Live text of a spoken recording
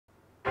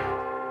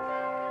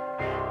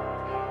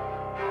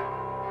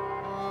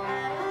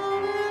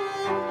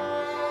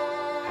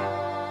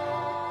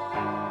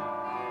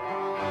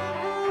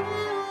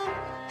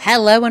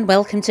Hello and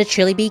welcome to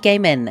Chili Bee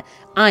Gaming.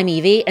 I'm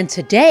Evie and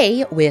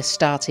today we're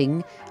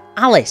starting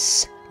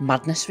Alice.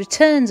 Madness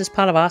Returns as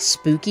part of our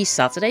Spooky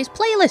Saturdays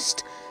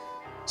playlist.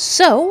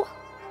 So,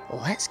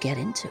 let's get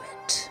into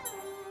it.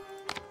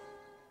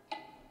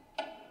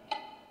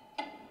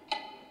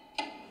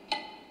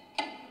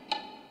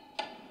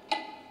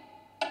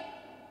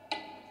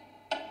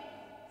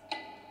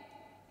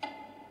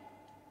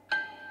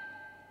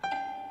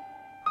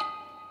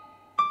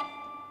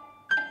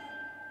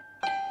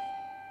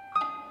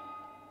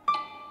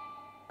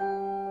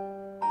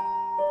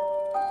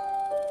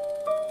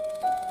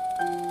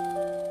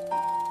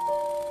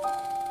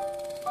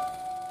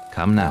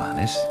 Come now,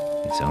 Alice.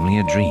 It's only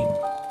a dream.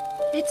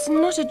 It's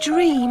not a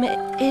dream,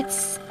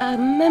 it's a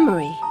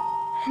memory.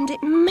 And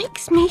it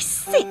makes me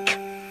sick.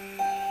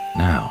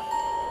 Now,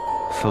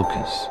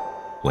 focus.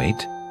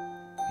 Wait.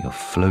 You're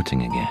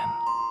floating again.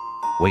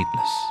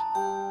 Weightless.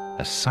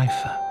 A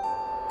cipher.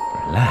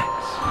 Relax.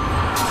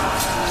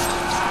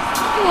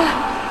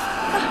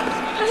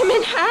 I'm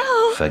in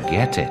hell.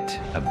 Forget it.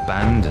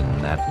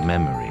 Abandon that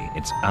memory.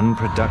 It's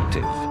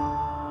unproductive.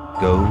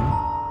 Go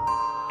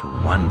to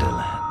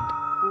Wonderland.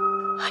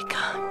 I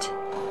can't.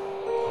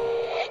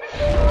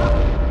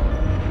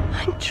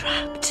 I'm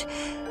trapped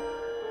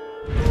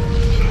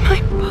in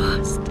my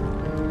past.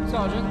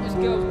 Sergeant, this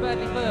girl's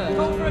badly burned.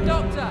 Call for a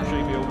doctor!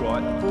 She'll be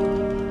alright.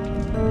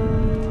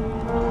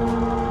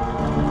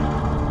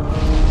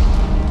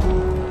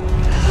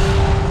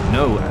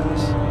 No,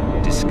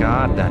 Alice.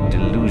 Discard that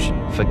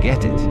delusion.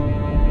 Forget it.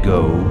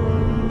 Go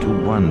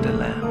to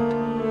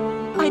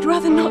Wonderland. I'd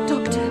rather not,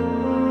 Doctor.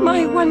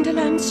 My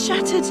Wonderland's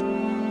shattered.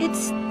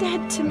 It's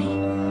dead to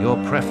me. Your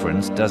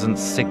preference doesn't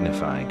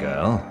signify,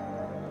 girl.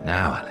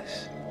 Now,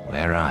 Alice,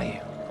 where are you?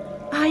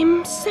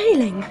 I'm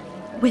sailing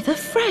with a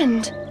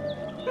friend.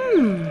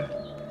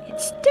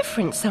 It's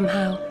different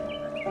somehow.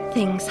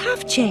 Things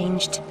have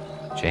changed.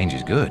 Change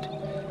is good.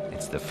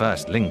 It's the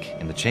first link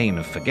in the chain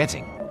of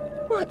forgetting.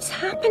 What's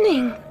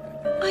happening?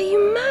 Are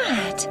you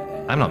mad?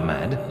 I'm not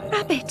mad.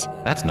 Rabbit,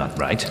 That's not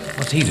right.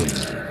 What's he doing?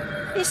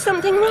 is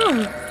something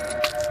wrong?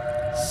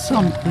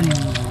 Something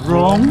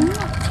wrong?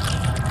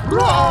 No,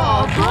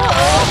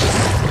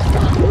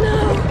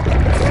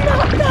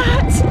 not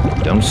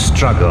that! Don't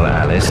struggle,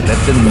 Alice. Let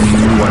the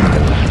new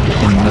Wonderland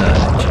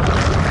emerge.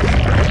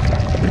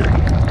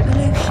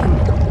 Pollution.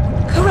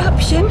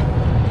 Corruption.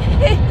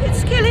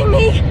 It's killing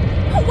me.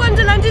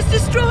 Wonderland is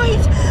destroyed.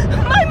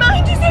 My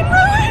mind is in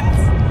ruins.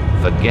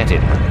 Forget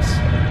it, Alice.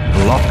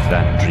 Block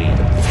that dream.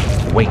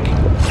 Wake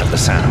at the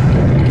sound.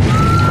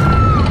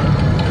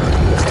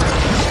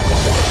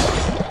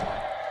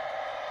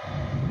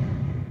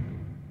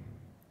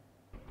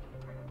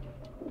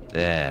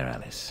 There,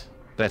 Alice.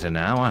 Better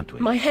now, aren't we?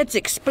 My head's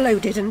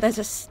exploded and there's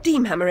a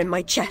steam hammer in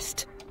my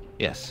chest.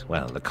 Yes,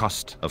 well, the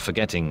cost of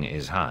forgetting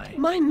is high.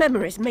 My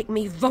memories make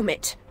me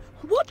vomit.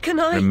 What can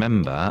I...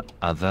 Remember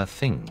other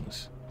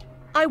things.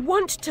 I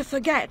want to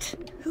forget.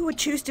 Who would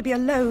choose to be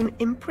alone,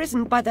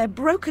 imprisoned by their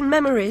broken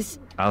memories?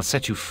 I'll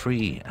set you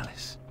free,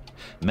 Alice.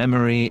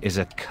 Memory is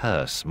a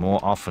curse more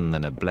often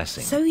than a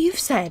blessing. So you've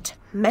said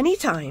many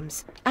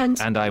times,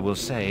 and... And I will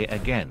say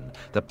again,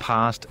 the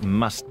past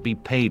must be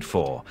paid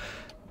for.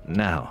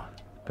 Now,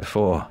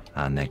 before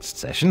our next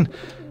session,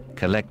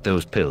 collect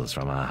those pills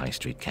from our high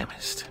street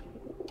chemist.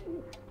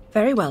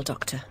 Very well,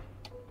 Doctor.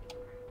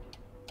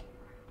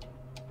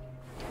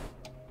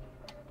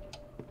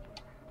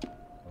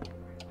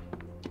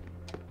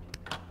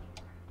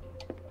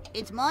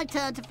 It's my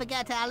turn to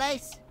forget,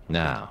 Alice.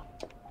 Now,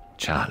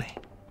 Charlie,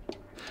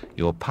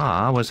 your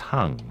pa was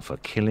hung for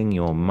killing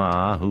your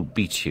ma who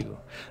beat you.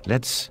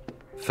 Let's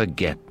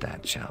forget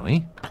that, shall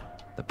we?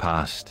 The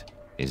past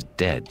is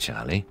dead,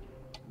 Charlie.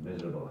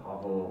 Miserable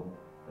hovel,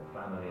 the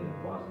family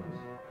that wasn't,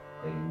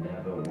 they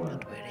never were.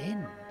 And we're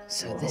in.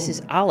 So this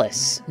is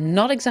Alice.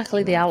 Not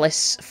exactly the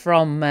Alice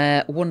from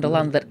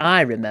Wonderland that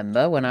I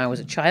remember when I was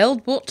a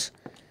child, but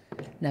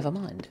never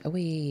mind. Are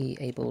we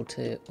able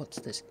to... What's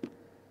this?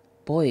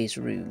 Boys'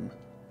 room.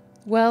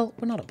 Well,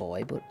 we're not a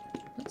boy, but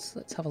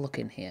let's have a look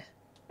in here.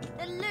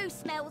 The loo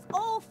smells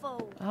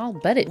awful. I'll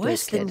bet it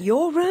Worse does, than kid.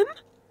 your room?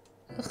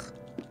 Ugh.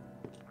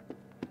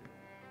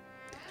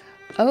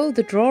 Oh,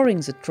 the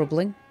drawings are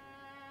troubling.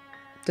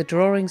 The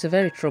drawings are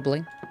very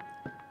troubling.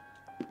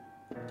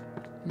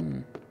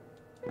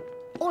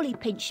 Ollie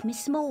pinched me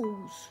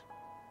smalls.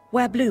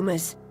 Wear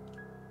bloomers.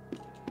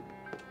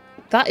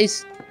 That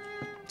is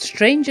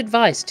strange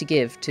advice to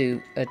give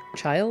to a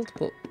child,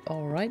 but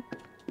alright.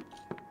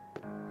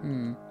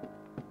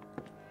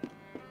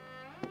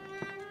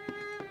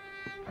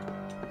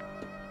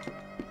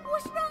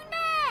 What's wrong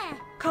there?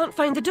 Can't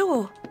find the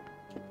door.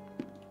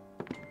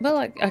 Well,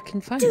 I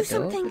can find Do the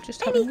door, something, but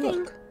just have anything. a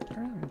look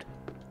around.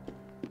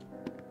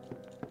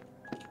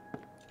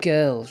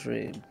 Girls'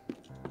 room.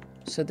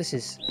 So this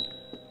is...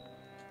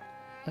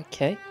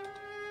 Okay.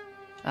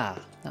 Ah,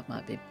 that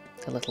might be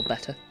a little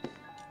better.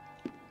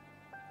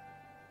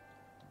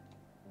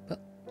 But,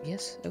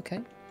 yes, okay.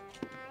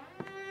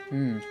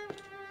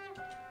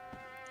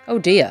 Oh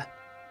dear.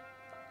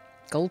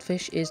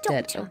 Goldfish is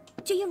dead. Doctor,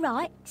 do you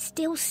right?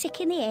 Still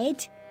sick in the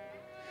head?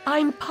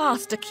 I'm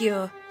past a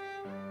cure.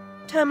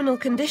 Terminal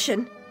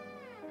condition.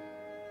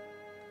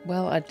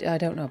 Well, I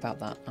don't know about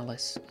that,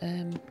 Alice.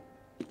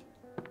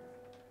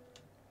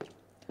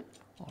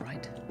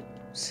 Alright.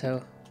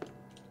 So...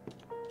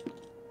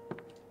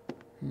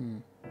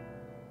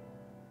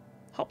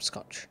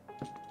 Hopscotch.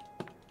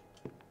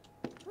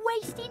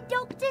 Wasting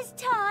doctor's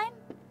time?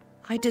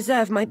 I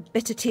deserve my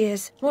bitter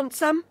tears. Want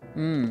some?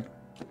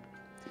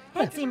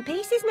 Heads in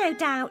pieces, no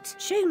doubt.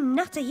 Shoo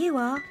nutter you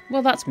are.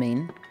 Well, that's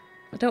mean.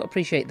 I don't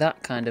appreciate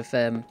that kind of,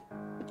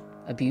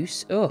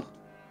 abuse. Oh.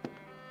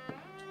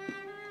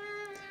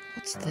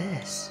 What's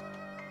this?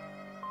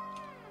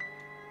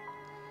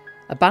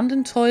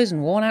 Abandoned toys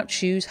and worn-out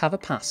shoes have a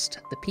past.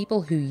 The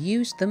people who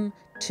used them,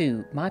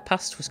 too. My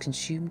past was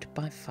consumed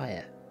by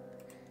fire.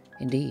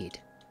 Indeed.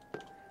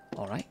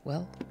 Alright,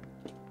 well...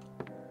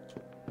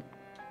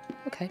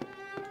 Okay.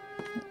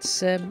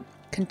 Let's,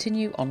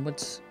 continue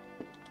onwards.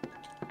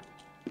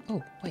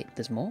 Oh, wait,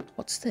 there's more?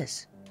 What's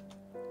this?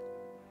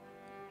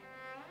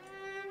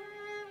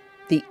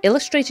 The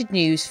Illustrated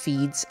News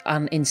feeds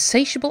an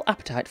insatiable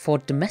appetite for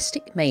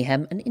domestic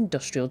mayhem and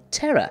industrial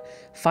terror.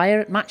 Fire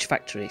at match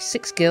factory.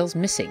 6 girls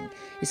missing.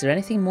 Is there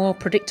anything more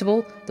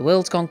predictable? The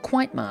world's gone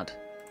quite mad.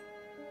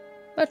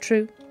 Oh,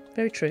 true.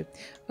 Very true.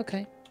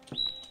 Okay.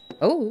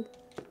 Oh.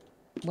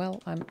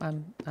 Well,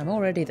 I'm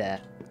already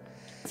there.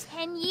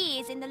 10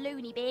 years in the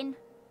loony bin.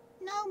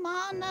 No,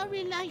 Ma, no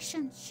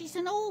relation. She's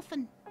an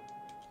orphan.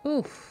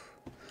 Oof.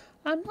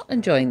 I'm not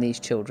enjoying these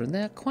children.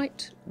 They're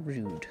quite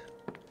rude,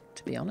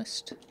 to be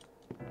honest.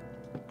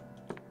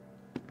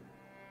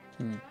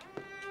 In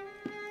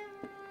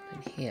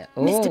here.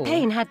 Oh. Mr.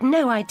 Payne had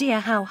no idea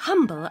how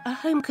humble a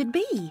home could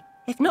be.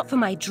 If not for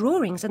my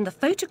drawings and the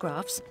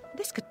photographs,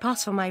 this could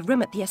pass for my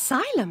room at the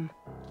asylum.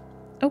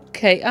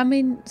 Okay, I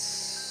mean,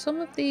 some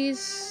of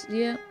these,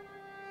 yeah.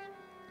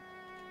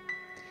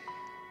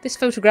 This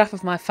photograph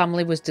of my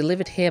family was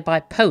delivered here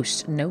by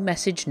post. No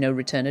message, no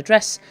return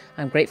address.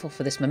 I'm grateful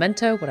for this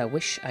memento, but I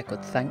wish I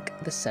could thank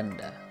the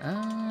sender.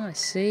 Ah, I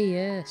see,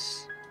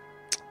 yes.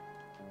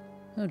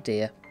 Oh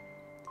dear.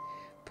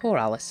 Poor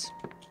Alice.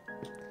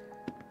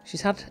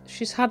 She's had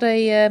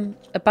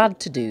a bad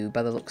to do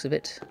by the looks of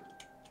it.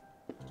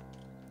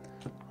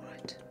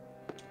 Alright.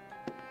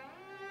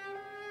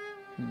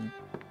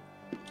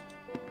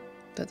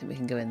 Don't think we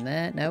can go in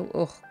there. No.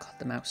 Oh god,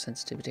 the mouse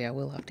sensitivity. I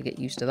will have to get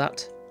used to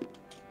that.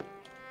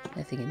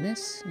 Anything in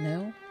this?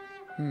 No.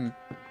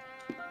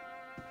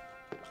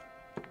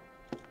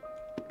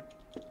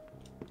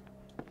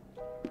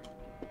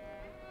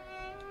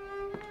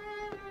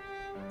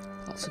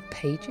 Lots of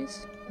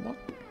pages? What?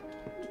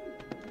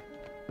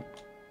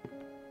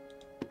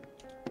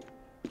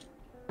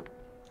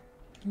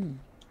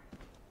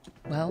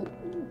 Well,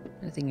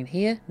 anything in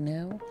here?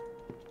 No.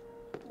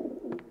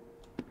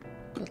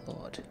 Good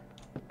lord.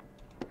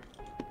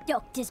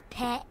 Doctor's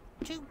pet.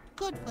 Too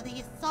good for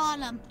the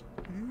asylum.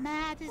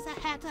 Mad as a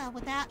hatter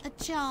without the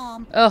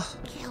charm. Ugh.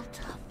 Killed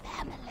her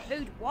family.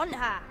 Who'd want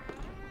her?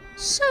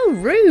 So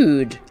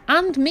rude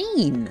and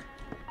mean.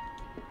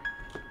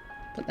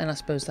 But then I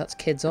suppose that's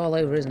kids all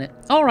over, isn't it?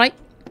 Alright.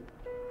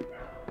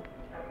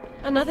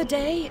 Another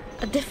day,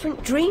 a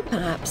different dream,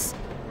 perhaps.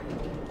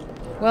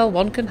 Well,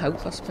 one can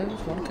hope, I suppose.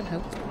 One can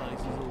hope.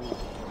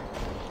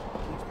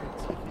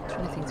 Is there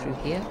anything through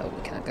here? Oh,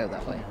 we can't go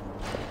that way.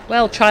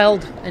 Well,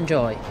 child,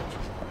 enjoy.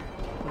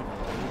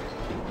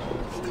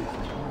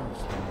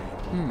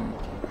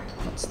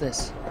 What's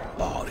this?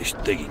 Oh, this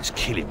digging's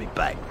killing me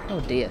back. Oh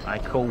dear. They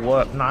call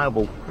work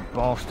noble,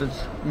 bastards.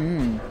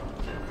 Can't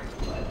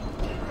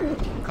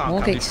Moorgate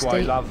come this way,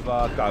 State. love.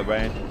 Go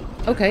round.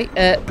 Okay,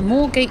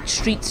 Moorgate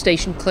Street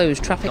Station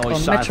closed. Traffic Nice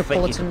on side effect, you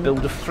Metropolitan can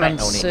build a flat and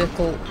on it.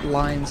 Circle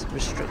lines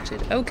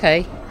restricted.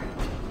 Okay.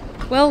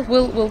 Well,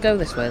 we'll go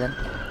this way then.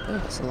 Oh,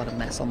 there's a lot of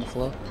mess on the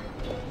floor.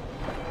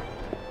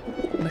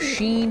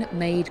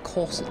 Machine-made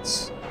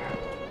corsets.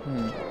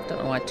 Don't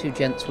know why 2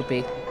 gents would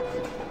be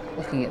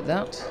looking at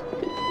that.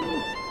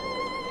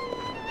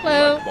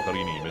 Hello. Like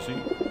Boccherini, Missy?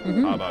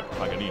 How about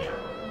Paganini?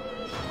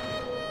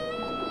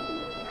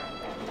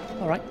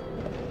 Alright.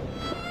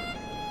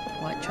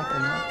 Whitechapel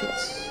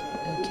Markets.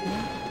 Okay.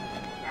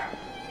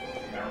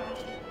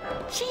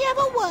 She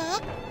ever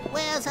work?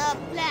 Wears her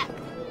black.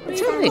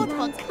 Too Really? good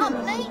for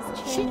company.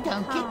 She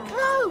don't get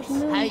close.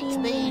 Hates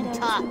being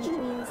touched.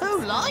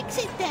 Who likes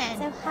it then?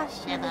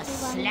 Never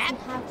slap.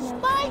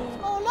 Spite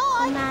or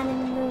The lie. man in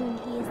the moon,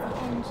 he is the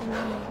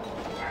engineer.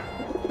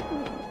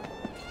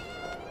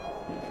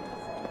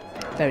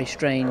 Very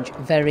strange.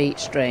 Very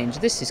strange.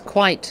 This is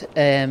quite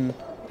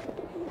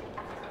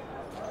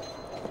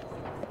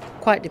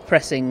quite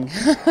depressing.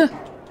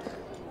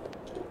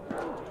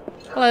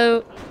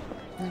 Hello.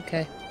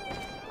 Okay.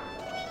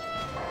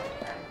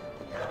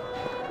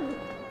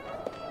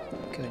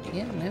 Go in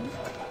here? No.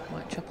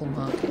 Whitechapel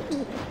Market.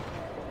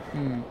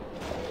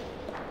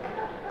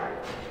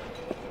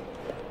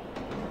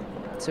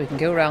 So we can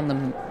go around the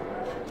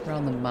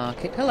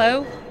market.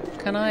 Hello.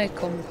 Can I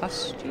come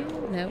past you?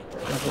 No.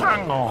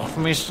 Hang off,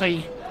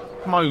 Missy.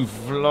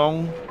 Move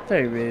along.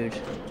 Very rude.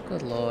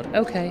 Good lord.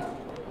 Okay.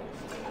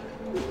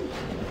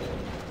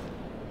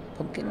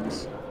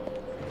 Pumpkins.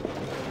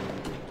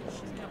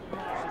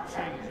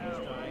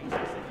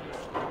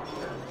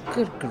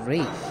 Good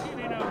grief.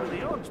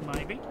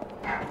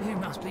 You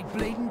must be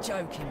bleeding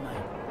joking,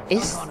 mate.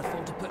 Is... I can't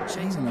afford to put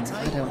cheese on the table.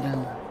 I don't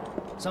know.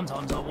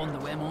 Sometimes I wonder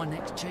where my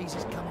next cheese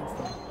is coming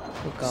from.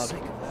 Oh god.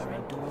 Sick of her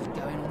indoors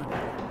going on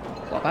about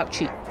it. What about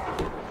cheap?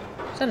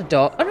 Is that a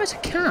dog? Oh no, it's a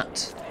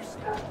cat.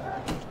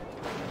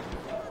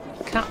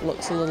 Cat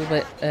looks a little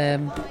bit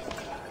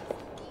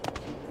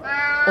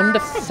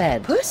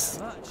underfed. Puss?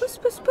 Puss,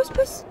 puss, puss,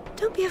 puss.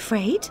 Don't be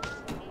afraid.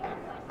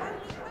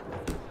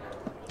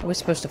 Are we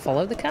supposed to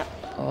follow the cat?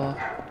 Or...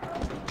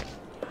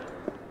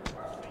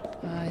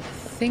 I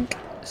think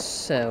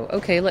so.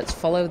 Okay, let's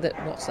follow the...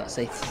 What's that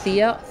say?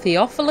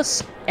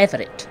 Theophilus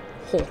Everett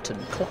Horton,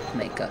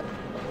 clockmaker.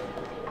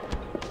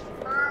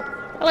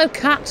 Hello,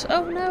 cat.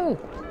 Oh no.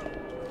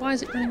 Why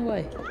is it running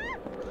away?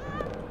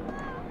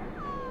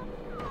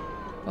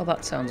 Well,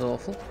 that sounds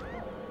awful.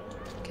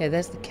 Okay,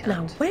 there's the cat.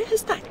 Now, where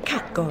has that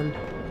cat gone?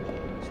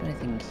 Is there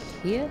anything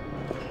here?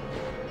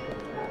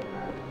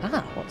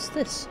 Ah, what's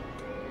this?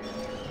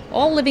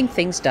 All living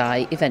things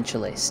die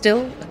eventually.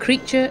 Still, a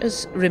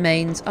creature's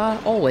remains are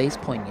always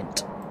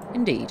poignant.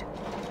 Indeed.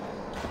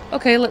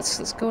 Okay,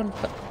 let's go and...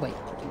 Wait.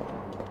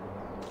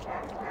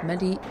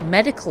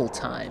 Medical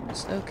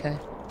times. Okay.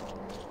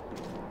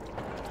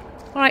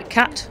 Alright,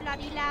 cat.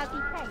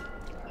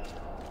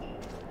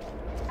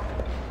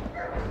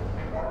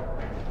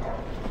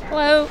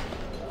 Hello.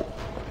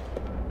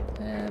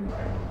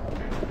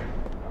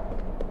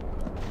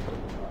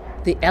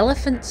 The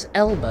elephant's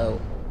elbow.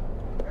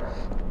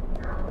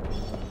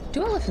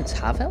 Do elephants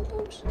have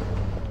elbows?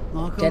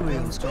 Like Dead a real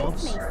man's job.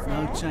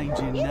 No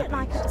changing You look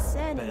like a nappies.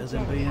 discerning Better than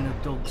gent. being a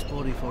dog's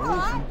body for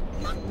orphan.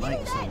 It'll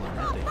make someone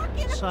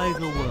happy. Save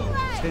the world,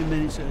 10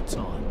 minutes at a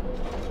time.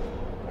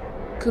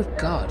 Good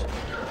God.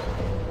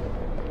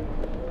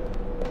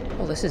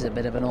 Well, this is a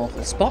bit of an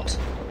awful spot.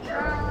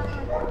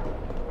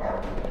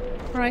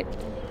 Right.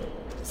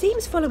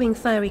 Seems following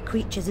furry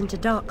creatures into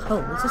dark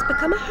holes has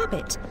become a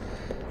habit.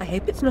 I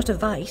hope it's not a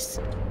vice.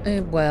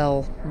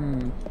 Well,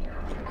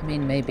 I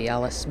mean, maybe,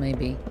 Alice,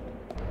 maybe.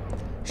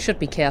 Should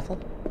be careful.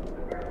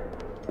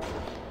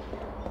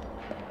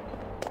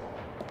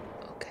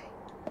 Okay.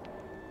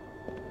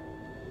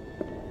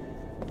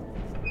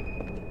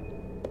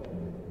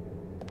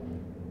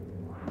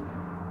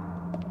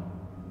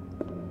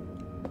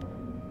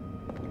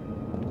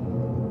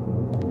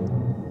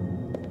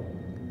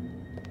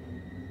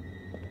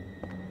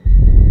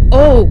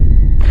 Oh!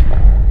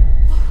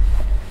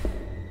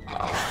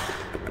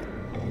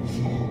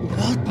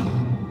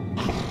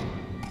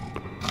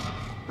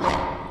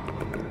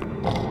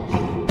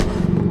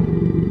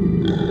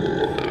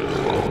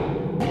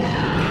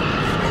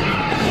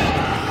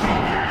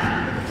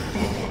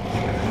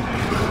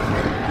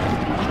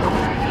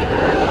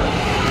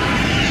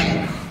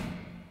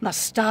 My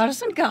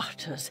stars and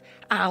garters,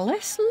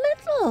 Alice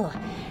Little.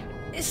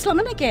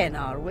 Slumming again,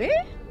 are we?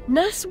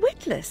 Nurse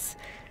Witless.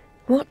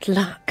 What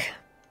luck.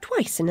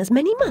 Twice in as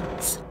many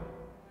months.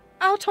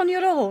 Out on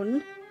your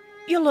own?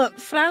 You look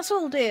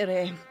frazzled,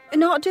 dearie.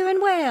 Not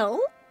doing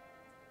well?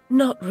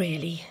 Not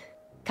really.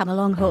 Come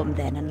along home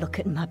then and look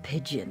at my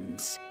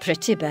pigeons.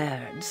 Pretty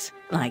birds,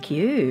 like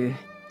you.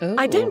 Oh.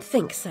 I don't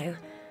think so.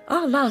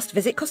 Our last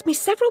visit cost me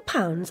several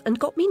pounds and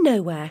got me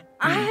nowhere.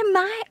 I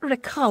might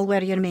recall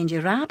where your mangy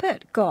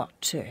rabbit got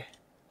to.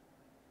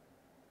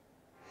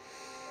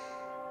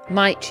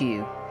 Might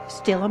you?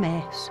 Still a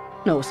mess.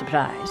 No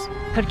surprise.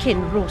 Her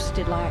kin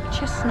roasted like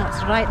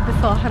chestnuts right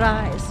before her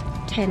eyes.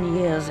 10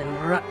 years in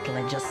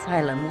Rutledge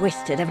Asylum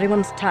wasted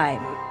everyone's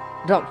time.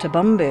 Dr.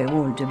 Bumby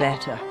won't do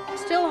better.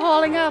 Still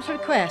hauling out her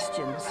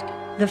questions.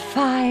 The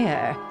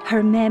fire,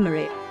 her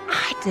memory.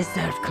 I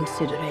deserve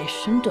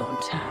consideration,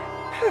 don't I?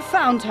 Who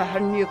found her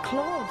new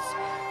clothes?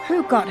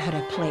 Who got her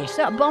a place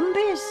at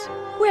Bumby's?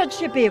 Where'd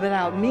she be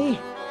without me?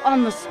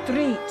 On the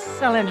streets,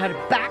 selling her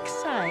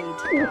backside.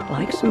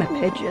 Likes my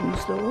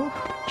pigeons, though.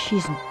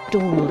 She's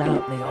doled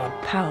out the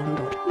odd pound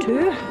or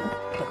two.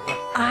 But what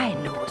I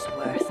know is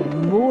worth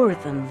more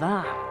than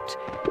that.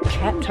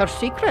 Kept her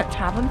secret,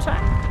 haven't I?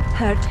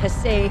 Heard her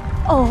say,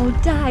 "Oh,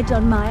 died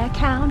on my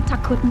account, I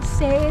couldn't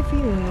save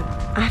you."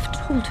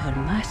 I've told her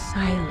my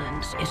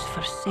silence is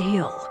for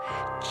sale.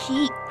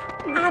 Cheap.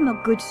 I'm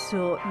a good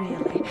sort,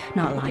 really.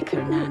 Not like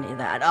her nanny,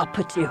 that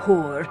uppity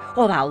whore.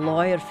 Or that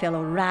lawyer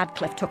fellow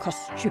Radcliffe took her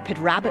stupid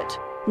rabbit.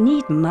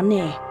 Need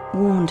money.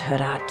 Warned her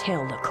I'd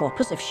tell the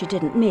coppers if she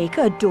didn't make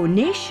a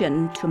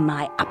donation to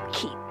my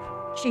upkeep.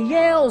 She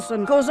yells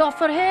and goes off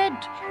her head.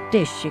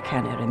 Days she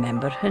can't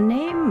remember her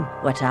name,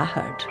 what I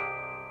heard.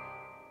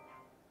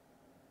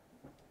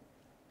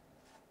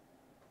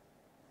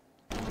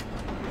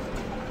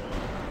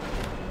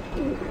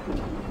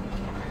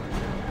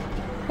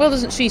 Well,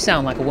 doesn't she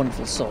sound like a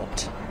wonderful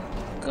sort?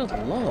 Good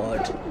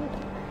lord.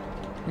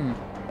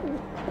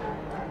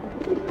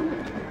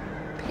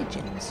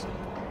 Pigeons.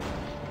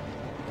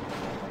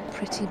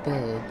 Pretty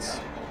birds.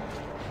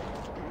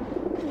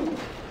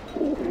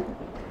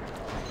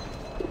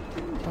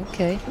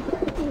 Okay.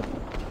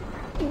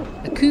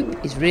 A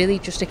coop is really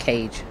just a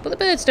cage, but the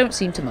birds don't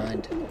seem to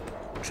mind.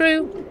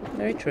 True.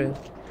 Very true.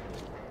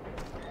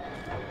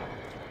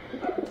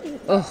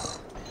 Ugh.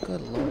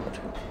 Good lord.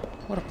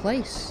 What a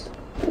place.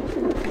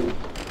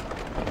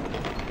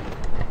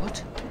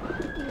 What?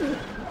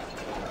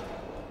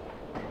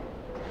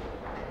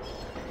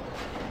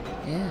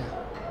 Yeah.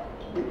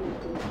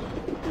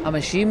 I'm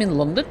assuming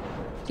London?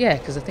 Yeah,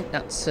 because I think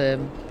that's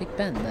Big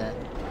Ben there.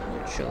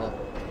 Not sure.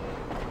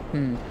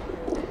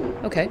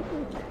 Okay.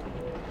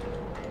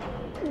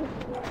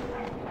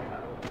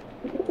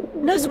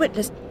 Nurse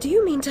Witless, do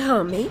you mean to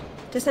harm me?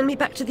 To send me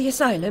back to the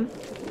asylum?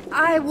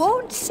 I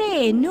won't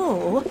say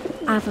no.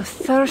 I've a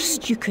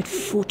thirst you could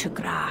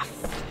photograph.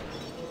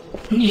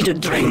 Need a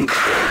drink.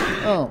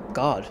 Oh,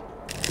 God.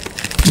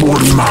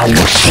 One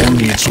mouth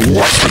needs a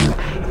weapon.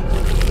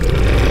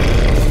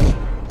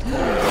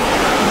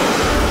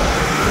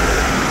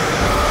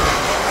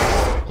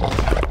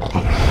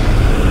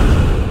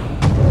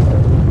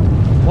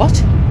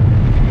 What?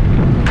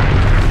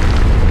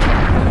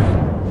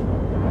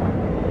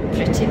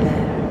 Pretty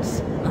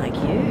birds, like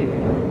you.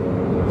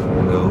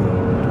 Go to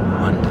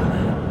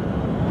Wonderland.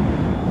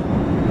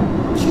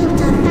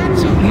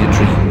 That's Only a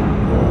dream.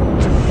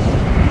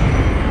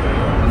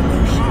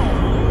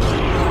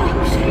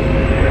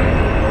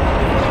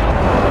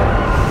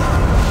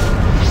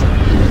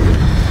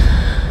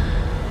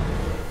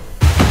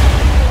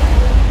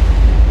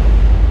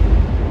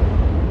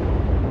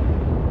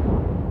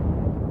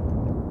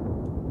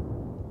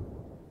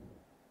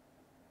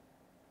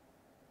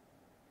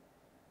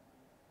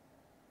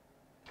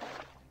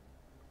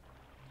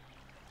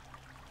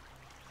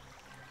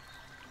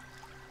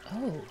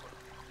 Oh.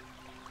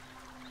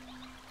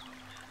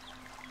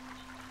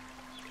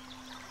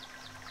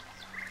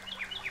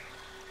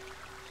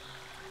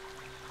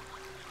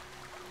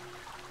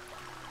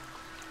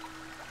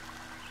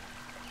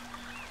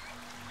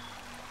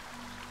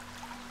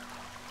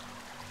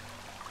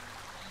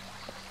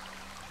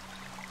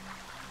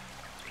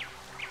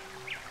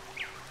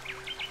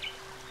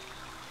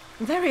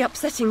 Very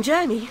upsetting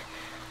journey.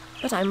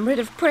 But I'm rid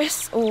of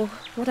Pris, or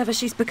whatever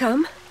she's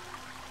become.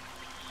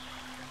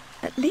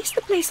 At least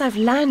the place I've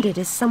landed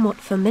is somewhat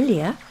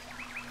familiar.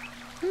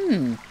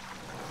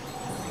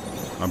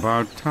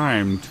 About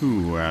time,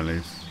 too,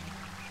 Alice.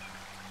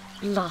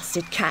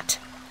 Blasted cat.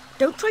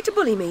 Don't try to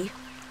bully me.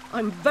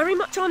 I'm very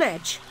much on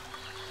edge.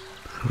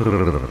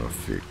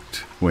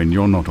 Perfect. When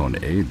you're not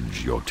on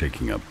edge, you're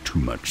taking up too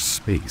much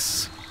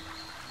space.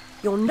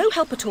 You're no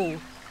help at all.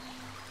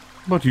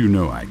 But you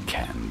know I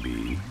can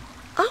be.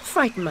 I'll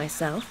frighten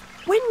myself.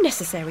 When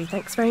necessary,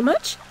 thanks very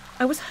much.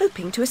 I was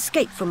hoping to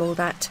escape from all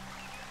that.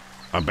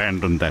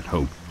 Abandon that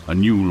hope. A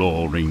new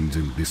law reigns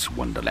in this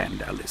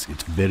Wonderland, Alice.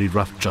 It's very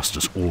rough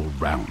justice all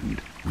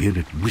round. We're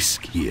at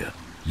risk here.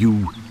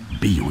 You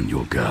be on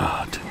your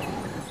guard.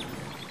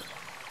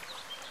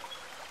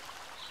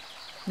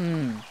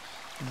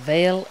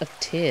 Vale of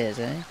Tears,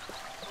 eh?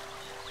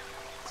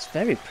 It's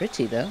very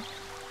pretty, though.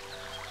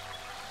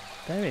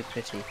 Very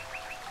pretty.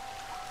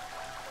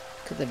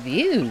 Look at the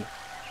view.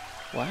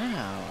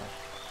 Wow.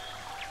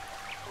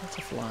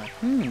 Butterfly.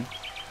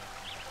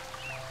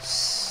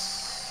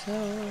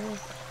 So,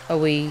 are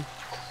we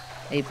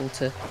able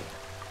to...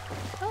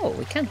 Oh,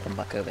 we can come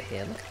back over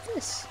here. Look at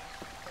this.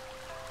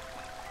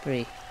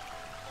 Very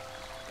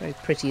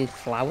pretty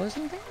flowers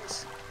and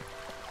things.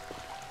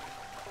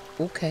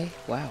 Okay,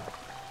 wow.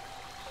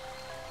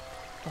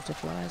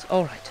 Butterflies.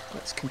 Alright,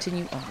 let's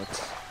continue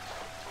onwards.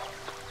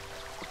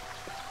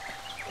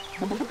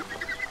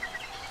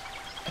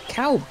 A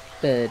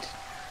cowbird.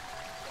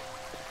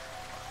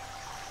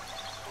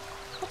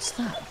 What's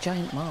that?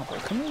 Giant marble.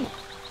 Can we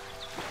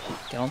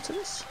get onto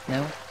this?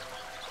 No.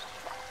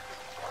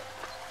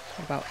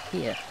 What about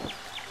here?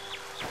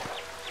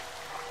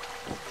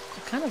 I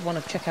kind of want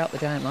to check out the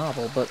giant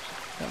marble, but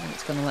I don't think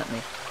it's going to let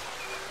me.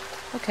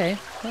 Okay,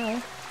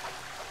 well.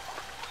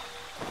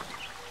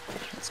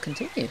 Let's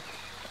continue.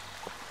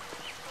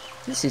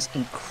 This is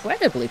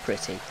incredibly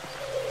pretty.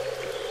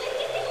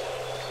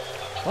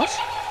 What? Is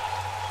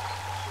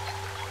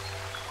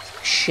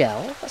that a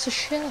shell? That's a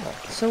shell.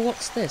 So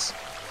what's this?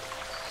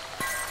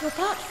 You're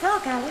part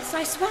frog, Alice,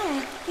 I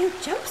swear. You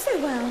jump so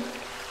well.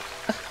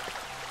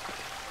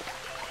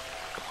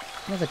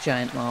 Another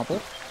giant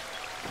marble.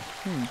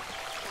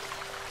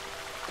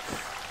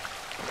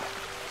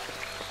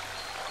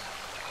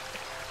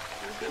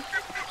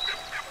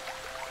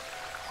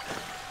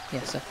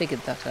 Yes, I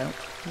figured that out.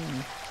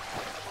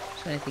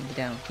 Is there anything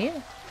down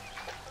here?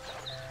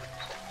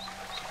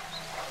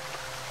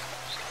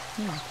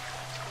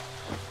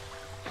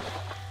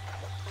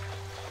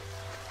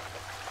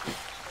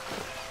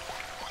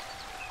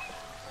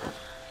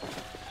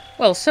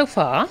 Well, so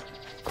far,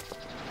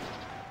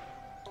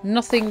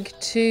 nothing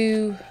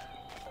too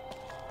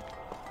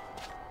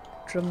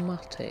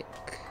dramatic.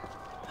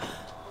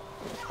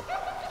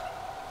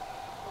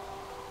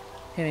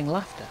 Hearing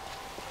laughter.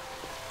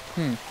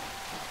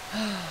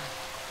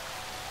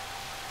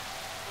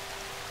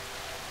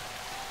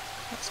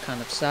 That's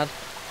kind of sad.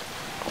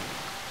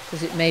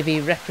 Does it maybe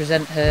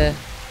represent her?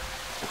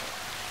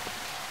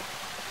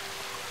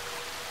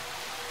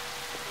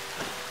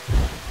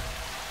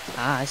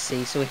 Ah, I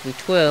see. So if we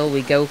twirl,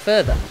 we go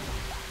further.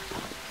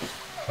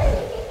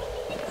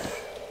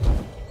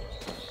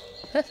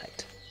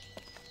 Perfect.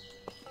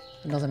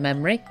 Another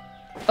memory.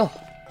 Oh.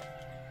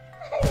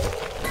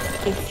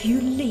 If you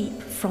leap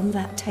from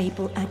that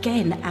table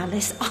again,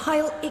 Alice,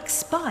 I'll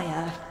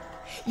expire.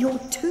 You're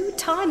 2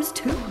 times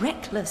too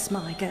reckless,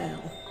 my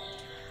girl.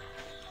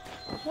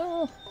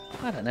 Well,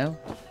 I don't know.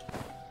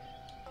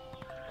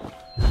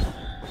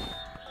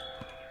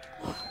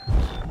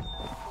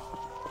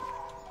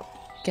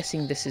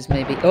 Guessing this is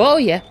maybe... Oh,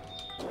 yeah.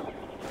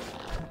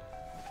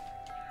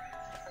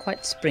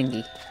 Quite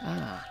springy.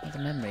 Ah, another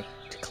memory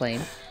to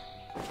claim.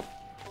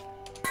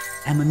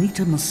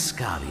 Amanita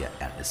muscaria,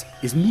 Alice,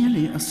 is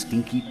merely a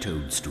stinky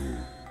toadstool.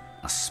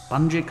 A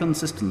spongy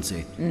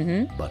consistency,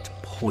 but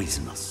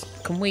poisonous.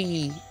 Can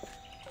we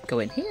go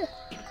in here?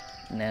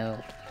 No.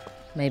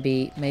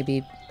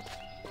 Maybe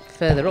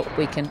further up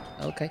we can...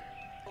 Okay.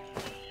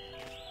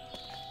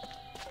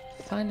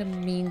 Find a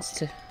means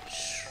to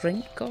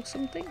shrink or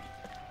something?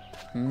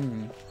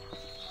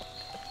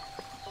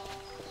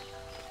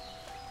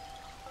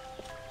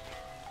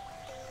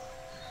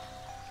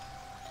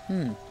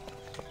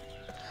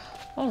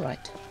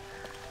 Alright.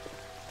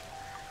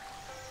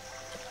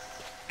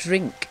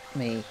 Drink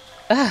me.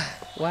 Ah,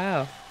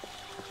 wow.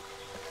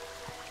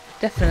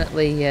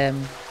 Definitely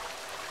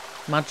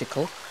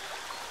magical.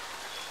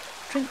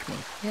 Drink me,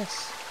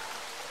 yes.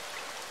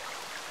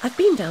 I've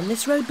been down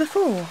this road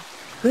before.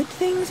 Good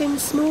things in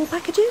small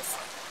packages?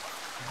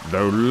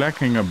 Though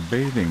lacking a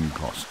bathing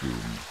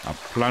costume, a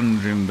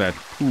plunge in that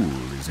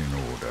pool is in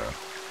order.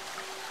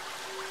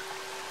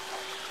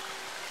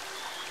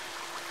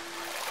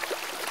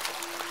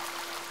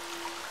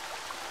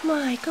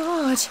 My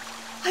God,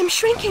 I'm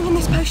shrinking in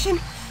this potion.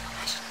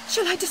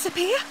 Shall I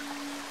disappear?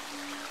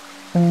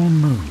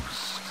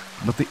 Almost.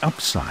 But the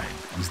upside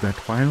is that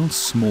while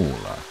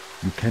smaller,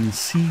 you can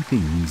see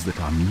things that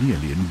are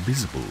nearly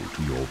invisible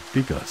to your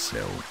bigger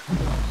self.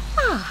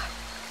 Ah,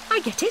 I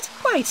get it.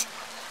 Right.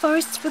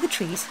 Forests for the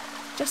trees.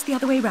 Just the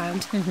other way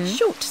round.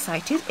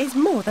 Short-sighted is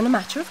more than a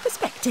matter of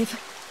perspective.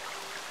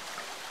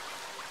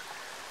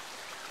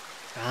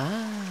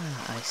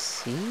 Ah, I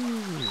see.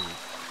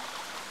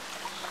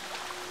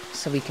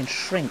 So we can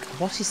shrink.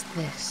 What is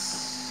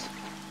this?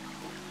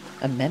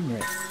 A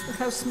memory. Look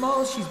how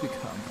small she's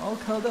become, all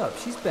curled up.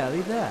 She's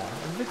barely there.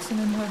 A vixen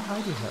in her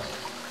hidey hole.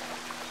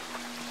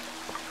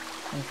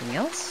 Anything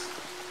else?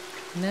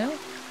 No?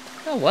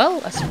 Oh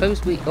well, I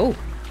suppose we... Oh,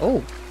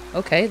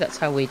 okay, that's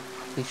how we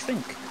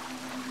shrink.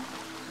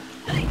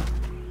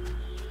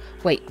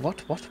 Wait,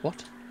 what?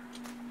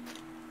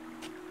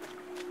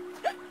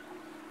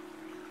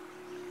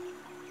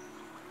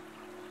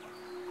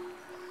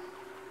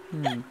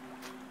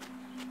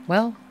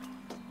 Well...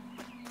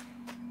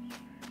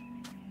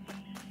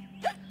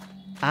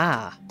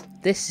 Ah,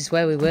 this is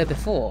where we were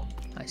before.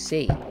 I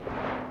see.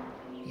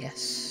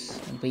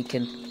 Yes, and we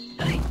can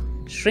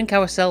shrink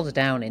ourselves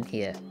down in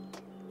here.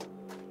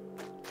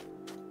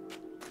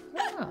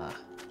 Ah.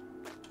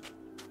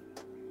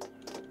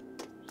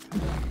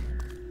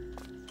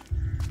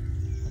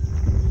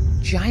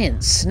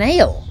 Giant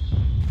snail.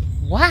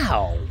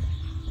 Wow.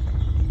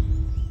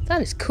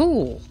 That is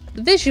cool.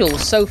 The visuals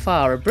so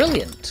far are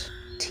brilliant.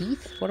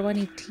 Teeth? What do I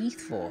need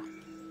teeth for?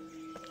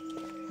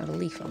 I have a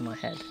leaf on my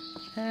head.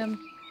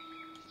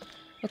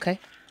 Okay.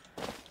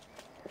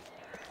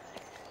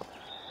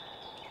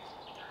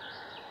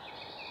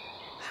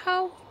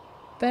 How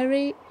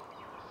very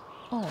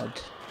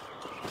odd.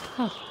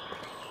 Huh.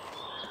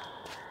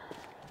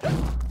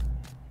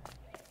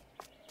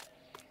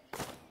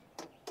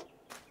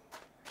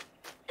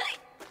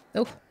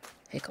 Oh,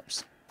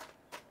 hiccups.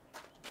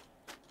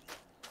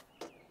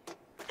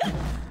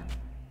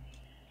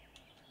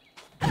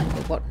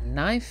 What,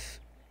 knife?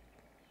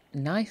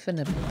 Knife and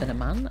a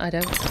man? I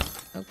don't...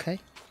 Okay,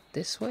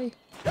 this way?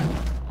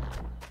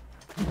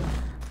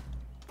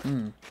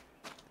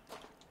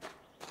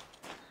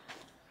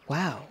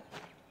 Wow.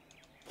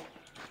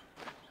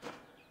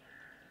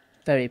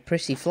 Very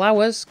pretty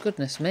flowers,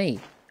 goodness me.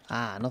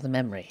 Ah, another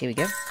memory, here we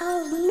go.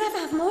 I'll never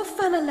have more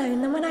fun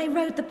alone than when I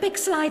rode the big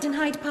slide in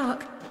Hyde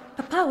Park.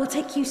 Papa will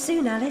take you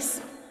soon,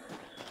 Alice.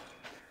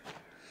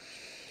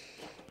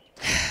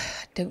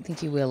 I don't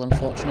think you will,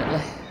 unfortunately.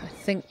 I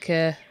think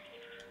the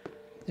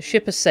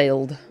ship has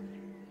sailed.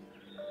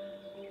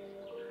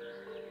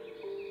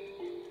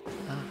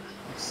 Ah,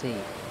 I see.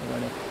 We're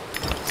going to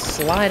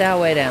slide our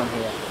way down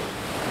here.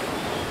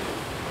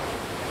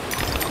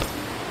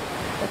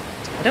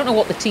 I don't know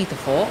what the teeth are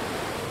for.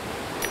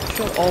 I'm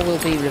sure all will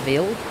be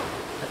revealed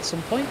at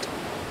some point.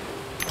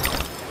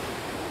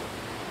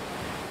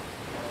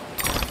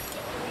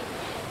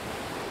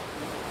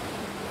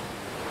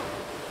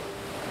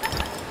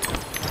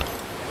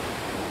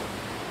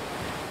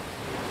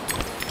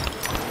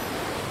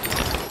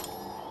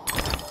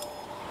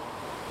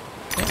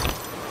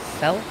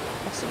 Fell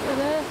possibly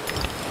there.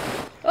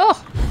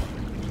 Oh!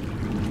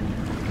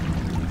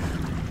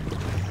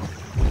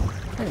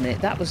 Wait a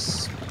minute, that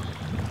was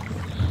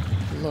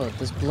blood.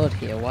 There's blood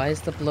here. Why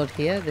is the blood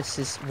here? This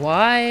is...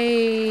 Why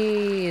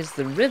is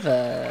the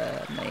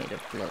river made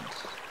of blood?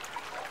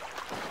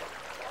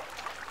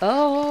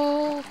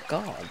 Oh,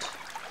 God.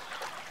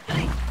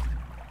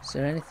 Is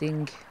there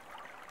anything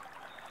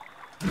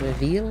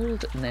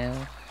revealed? No.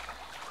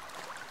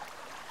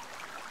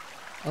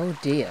 Oh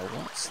dear,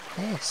 what's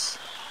this?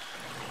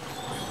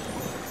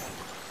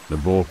 The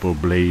vorpal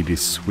blade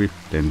is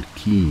swift and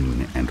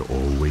keen and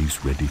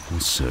always ready for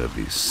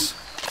service.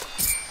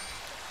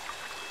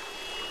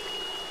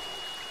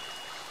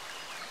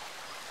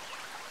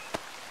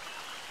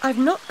 I've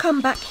not come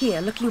back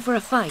here looking for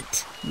a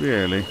fight.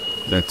 Really?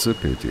 That's a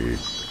pity.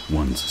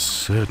 One's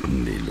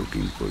certainly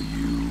looking for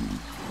you.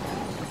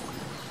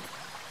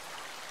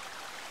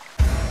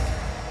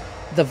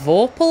 The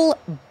vorpal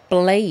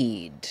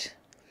blade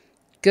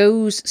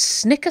goes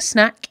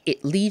snicker-snack,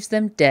 it leaves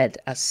them dead,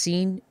 as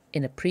seen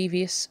in a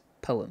previous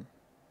poem.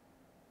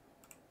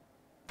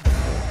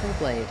 Vorpal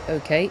blade.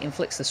 Okay,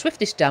 inflicts the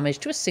swiftest damage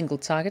to a single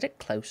target at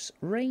close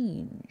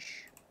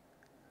range.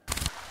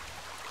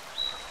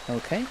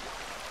 Okay.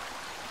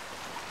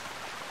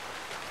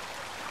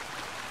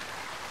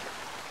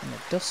 And the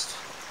dust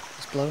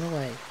is blown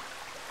away.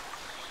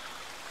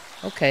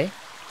 Okay,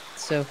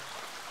 so...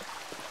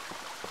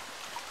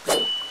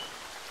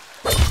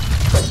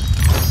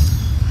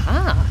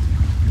 Ah!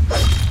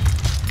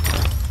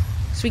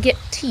 So we get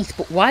teeth,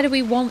 but why do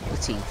we want the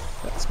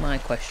teeth? That's my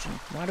question.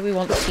 Why do we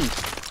want the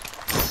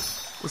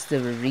teeth? Is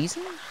there a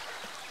reason?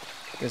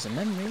 There's a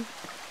memory.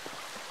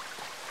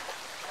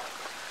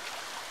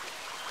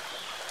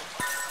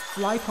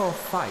 Flight or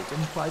fight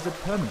implies a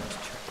permanent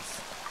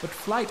choice, but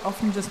flight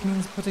often just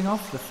means putting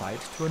off the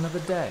fight to another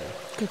day.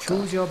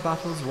 Choose your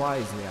battles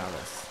wisely,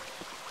 Alice.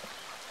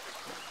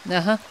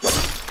 Uh-huh.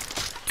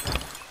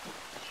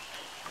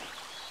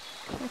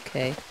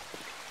 Okay.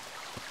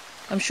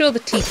 I'm sure the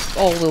teeth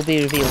all will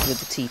be revealed with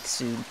the teeth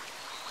soon.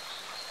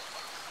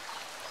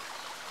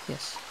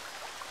 Yes.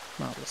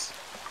 Marvellous.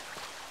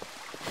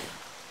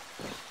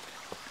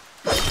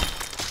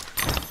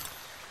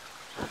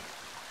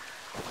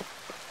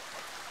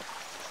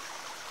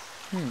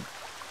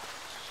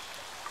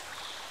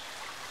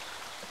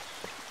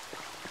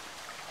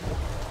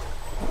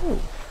 Oh.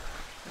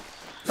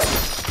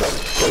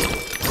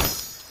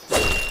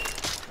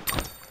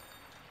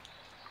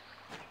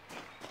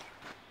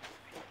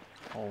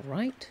 All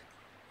right.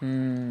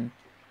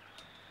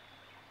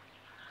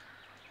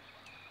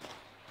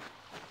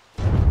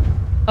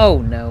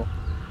 Oh no.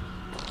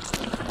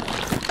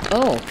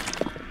 Oh.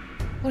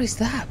 What is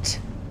that?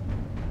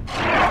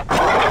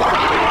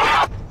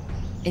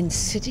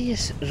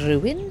 Insidious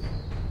ruin?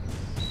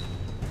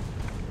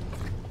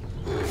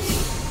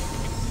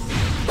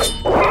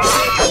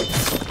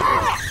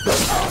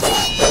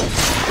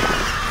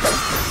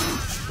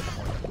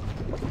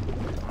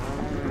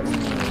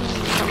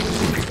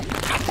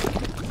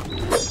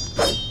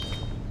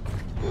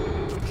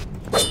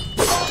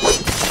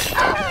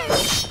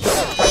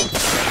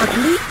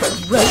 Ugly,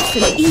 gross,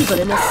 and evil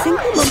in a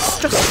single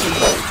monstrosity.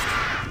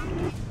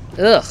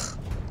 Ugh.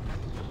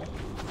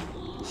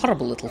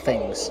 Horrible little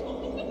things.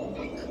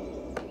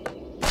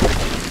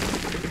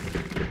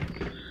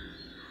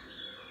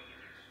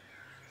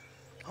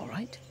 All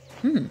right.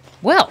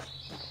 Well,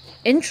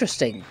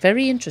 interesting.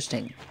 Very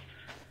interesting.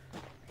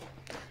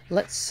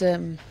 Let's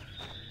is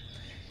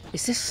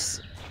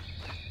this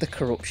the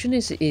corruption?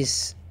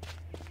 Is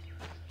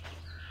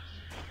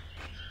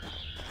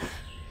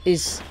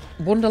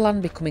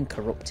Wonderland becoming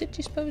corrupted, do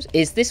you suppose?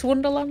 Is this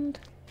Wonderland?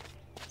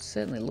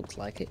 Certainly looks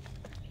like it.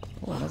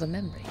 Oh, another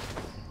memory.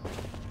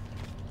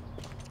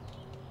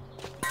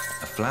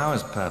 A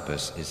flower's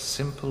purpose is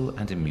simple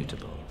and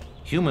immutable.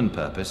 Human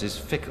purpose is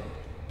fickle,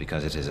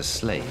 because it is a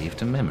slave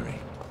to memory.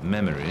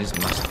 Memories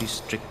must be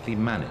strictly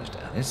managed,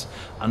 Alice.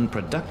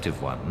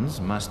 Unproductive ones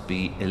must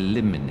be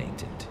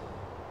eliminated.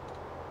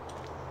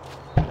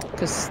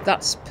 Because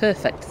that's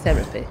perfect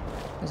therapy,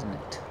 isn't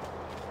it?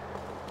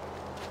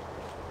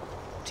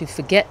 To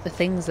forget the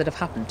things that have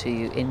happened to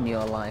you in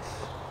your life.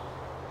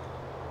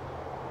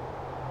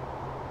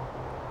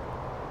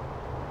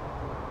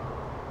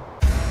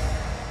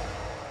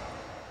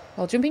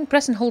 While jumping,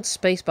 press and hold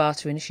spacebar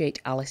to initiate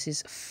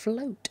Alice's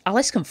float.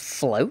 Alice can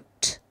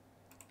float?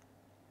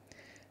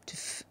 To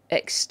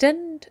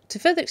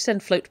further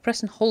extend float,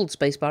 press and hold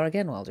spacebar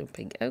again while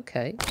jumping.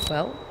 Okay,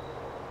 well.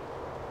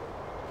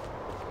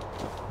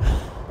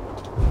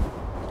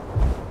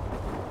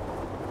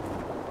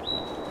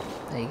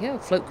 There you go.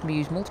 Float can be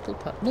used multiple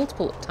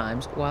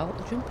times while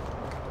jumping.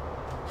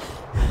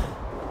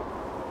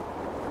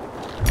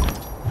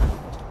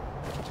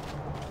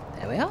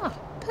 There we are.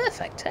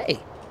 Perfect. Hey.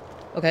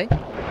 Okay.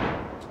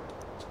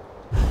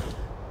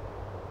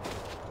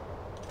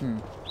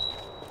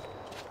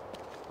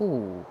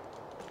 Ooh.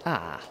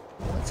 Ah.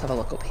 Let's have a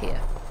look up here.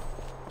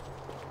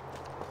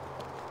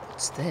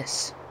 What's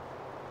this?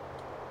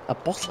 A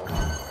bottle. I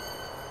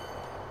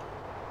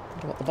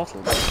wonder what the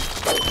bottle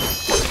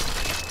is.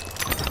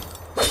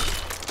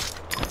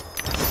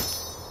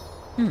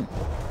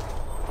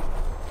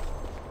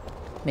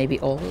 Maybe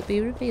all will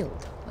be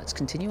revealed. Let's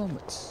continue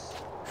onwards.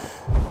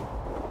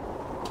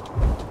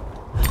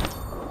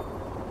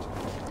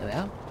 There we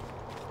are.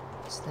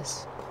 What's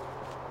this?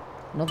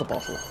 Another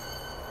bottle.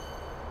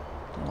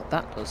 Don't know what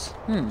that does.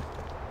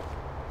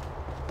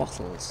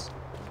 Bottles.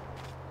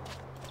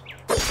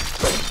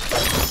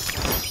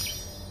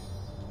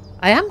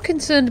 I am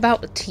concerned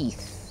about the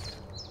teeth.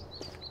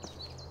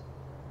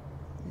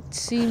 It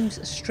seems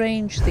a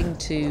strange thing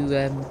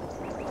to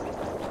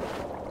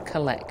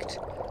collect.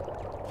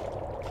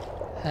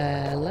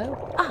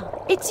 Hello? Ah,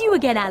 it's you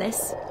again,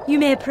 Alice. You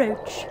may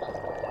approach.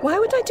 Why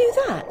would I do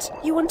that?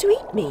 You want to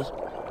eat me?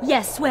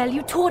 Yes, well,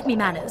 you taught me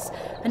manners,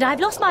 and I've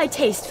lost my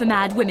taste for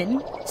mad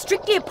women.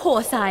 Strictly a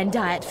porcine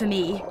diet for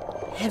me.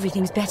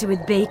 Everything's better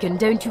with bacon,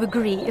 don't you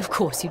agree? Of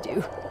course you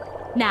do.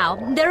 Now,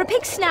 there are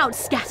pig snouts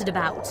scattered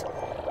about.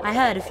 I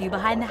heard a few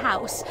behind the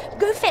house.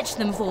 Go fetch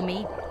them for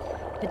me.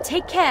 But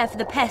take care for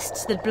the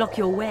pests that block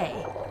your way.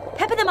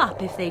 Pepper them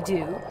up if they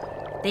do.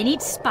 They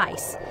need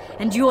spice,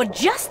 and you're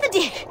just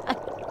the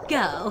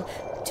girl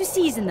to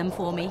season them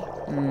for me.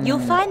 You'll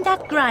find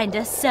that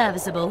grinder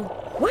serviceable.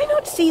 Why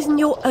not season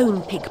your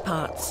own pig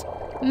parts?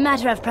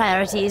 Matter of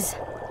priorities.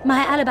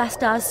 My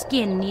alabaster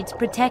skin needs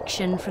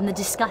protection from the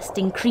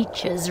disgusting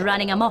creatures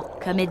running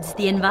amok amidst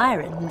the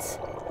environs.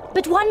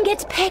 But one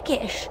gets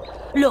peckish.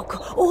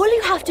 Look, all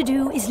you have to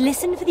do is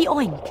listen for the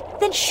oink,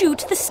 then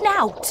shoot the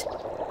snout.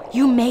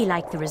 You may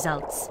like the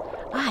results.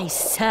 I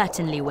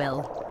certainly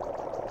will.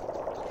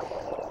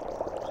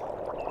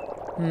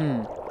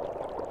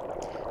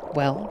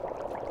 Well,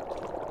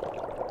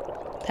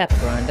 pepper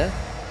grinder.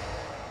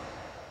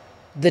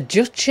 The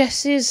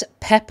Duchess's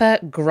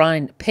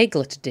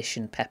Piglet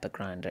Edition pepper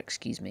grinder,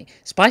 excuse me.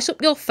 Spice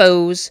up your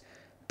foes,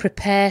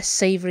 prepare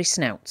savoury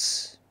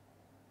snouts.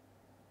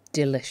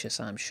 Delicious,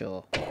 I'm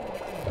sure.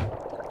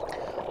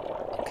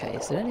 Okay,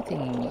 is there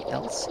anything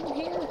else in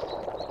here?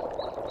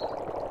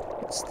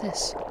 What's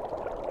this?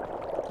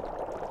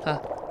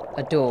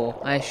 A door.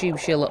 I assume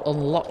she'll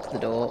unlock the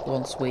door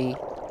once we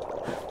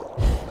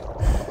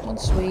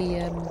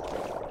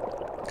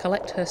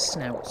collect her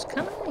snouts.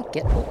 Can I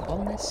get up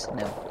on this?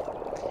 No.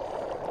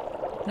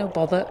 No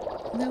bother.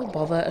 No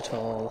bother at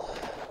all.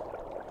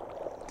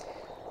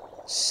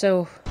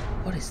 So,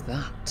 what is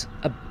that?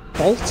 A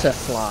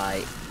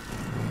bolterfly.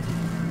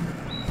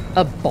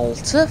 A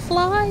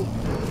bolterfly?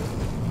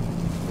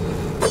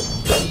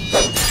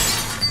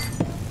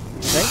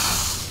 Okay.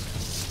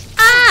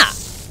 Ah!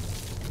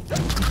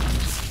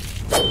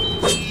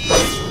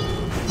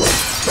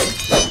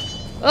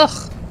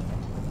 Ugh.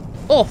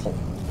 Awful.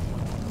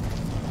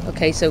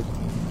 Okay, so...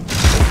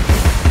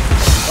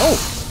 Oh,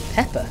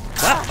 pepper.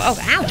 Wow, oh,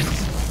 ow!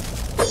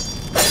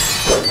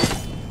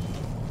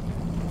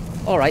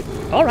 Alright,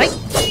 alright.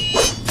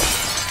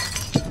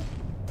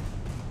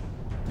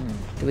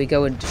 Do we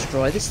go and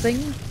destroy this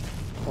thing?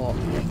 Or...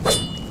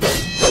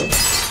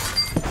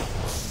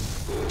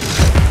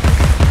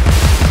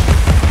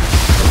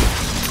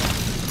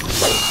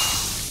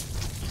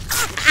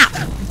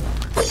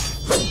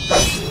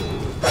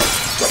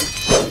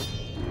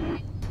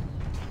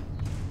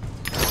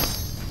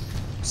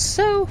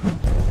 So...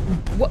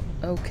 What?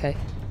 Okay.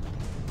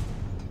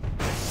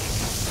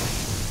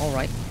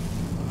 Alright.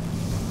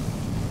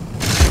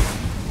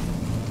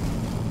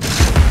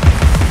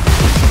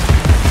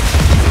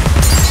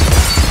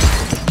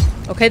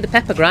 Okay, the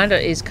pepper grinder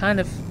is kind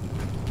of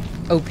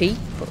OP,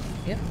 but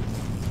yeah.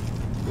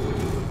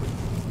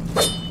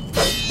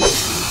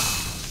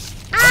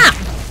 Ah!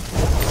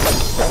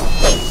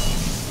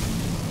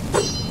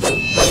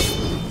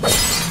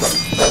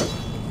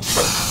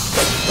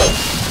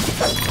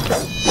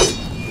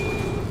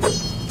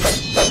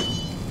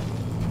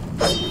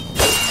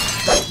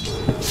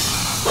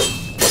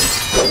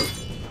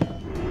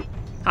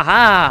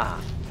 Haha!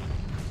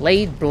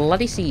 Laid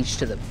bloody siege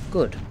to them.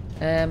 Good.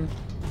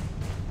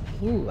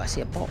 Ooh, I see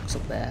a box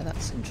up there.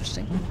 That's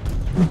interesting.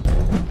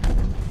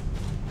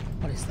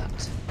 What is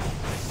that?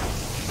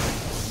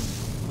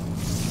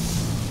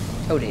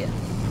 Oh dear.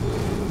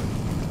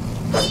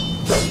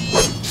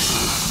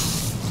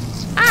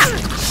 Ah!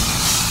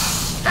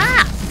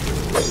 Ah!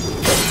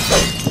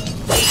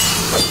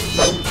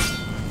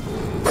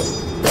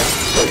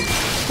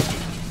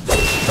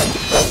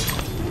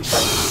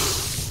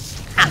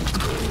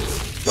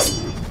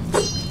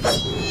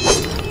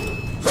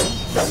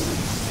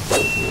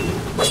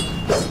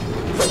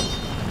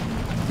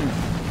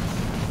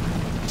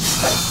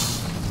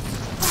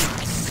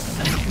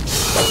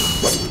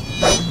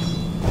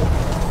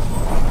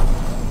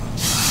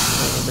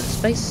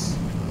 Space.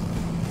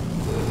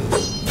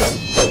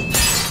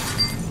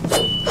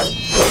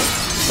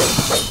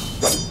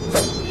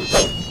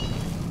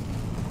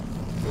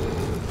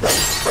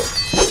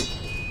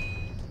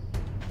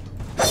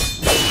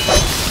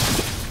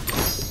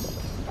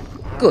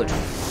 Good.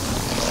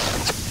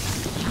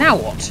 Now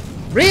what?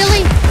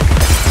 Really?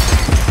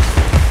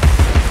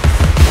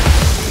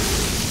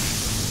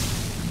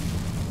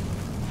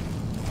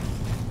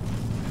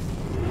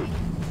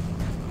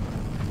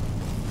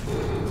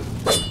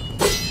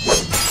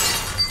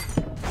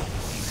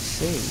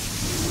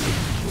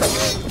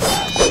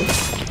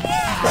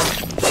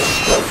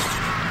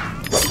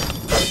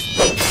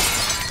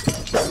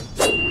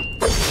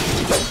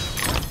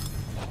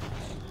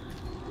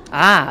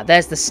 Ah,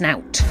 there's the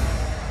snout.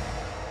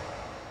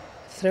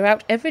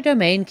 Throughout every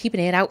domain, keep an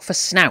ear out for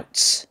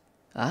snouts.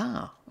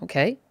 Ah,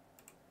 okay.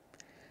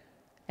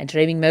 Enter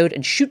aiming mode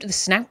and shoot the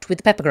snout with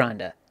the pepper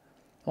grinder.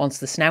 Once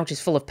the snout is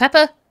full of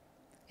pepper,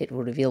 it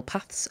will reveal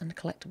paths and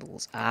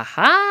collectibles.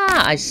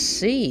 Aha! I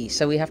see.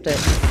 So we have to...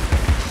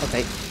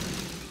 Okay.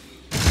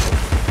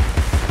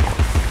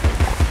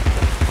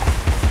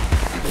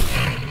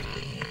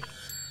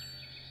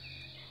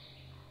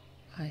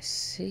 I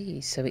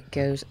see. So it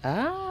goes...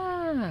 Ah!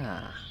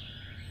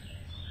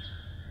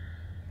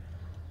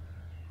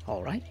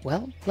 Alright,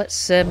 well,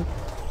 let's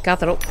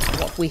gather up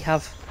what we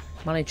have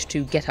managed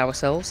to get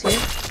ourselves here.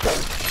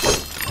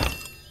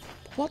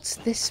 What's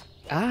this?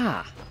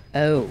 Ah!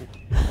 Oh.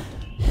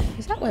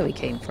 Is that where we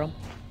came from?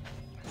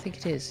 I think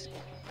it is,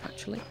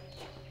 actually.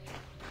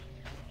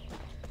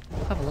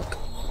 Have a look.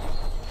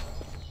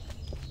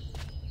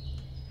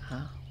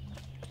 Ah.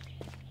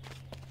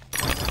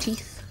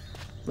 Teeth.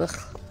 Ugh.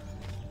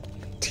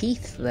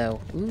 Teeth, though.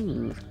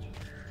 Ooh.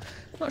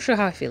 Not sure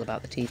how I feel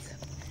about the teeth.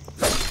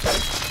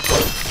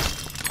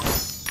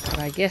 But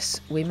I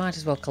guess we might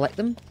as well collect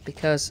them,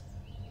 because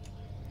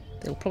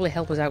they'll probably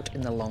help us out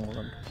in the long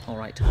run.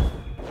 Alright.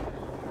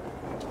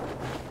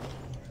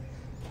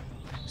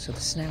 So the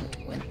snout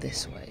went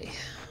this way.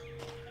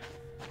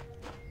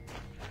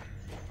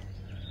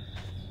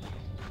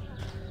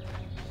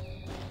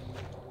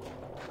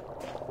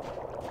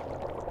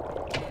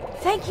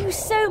 Thank you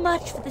so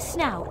much for the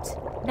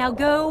snout. Now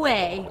go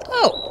away.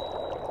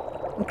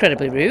 Oh!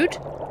 Incredibly rude.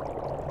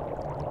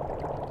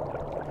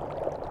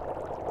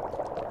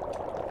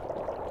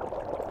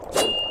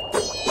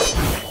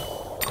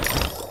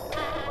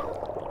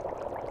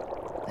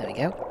 There we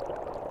go.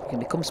 You can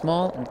become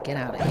small and get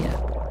out of here.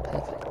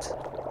 Perfect.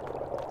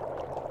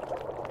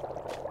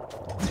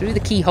 Through the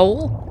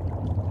keyhole?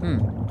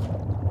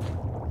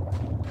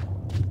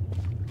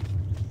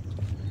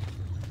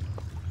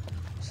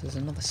 So there's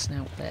another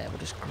snout there. We'll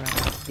just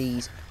grab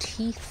these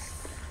teeth.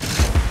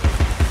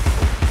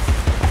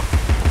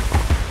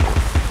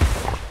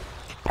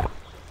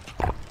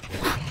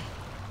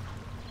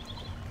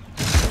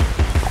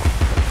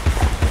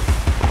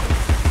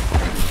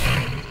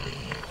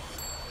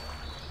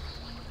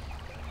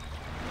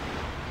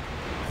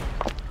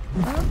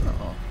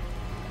 Oh.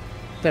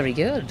 Very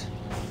good.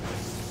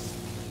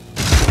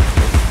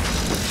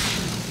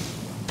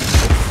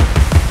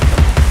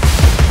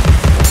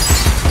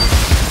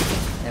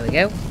 There we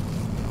go.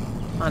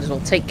 Might as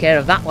well take care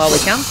of that while we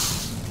can.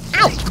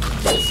 Ow!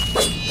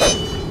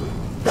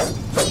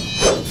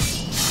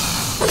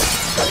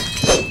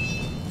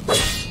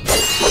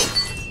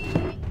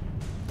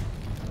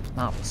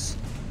 Marvellous.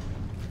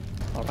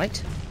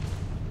 Alright.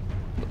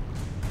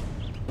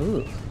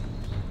 Ooh.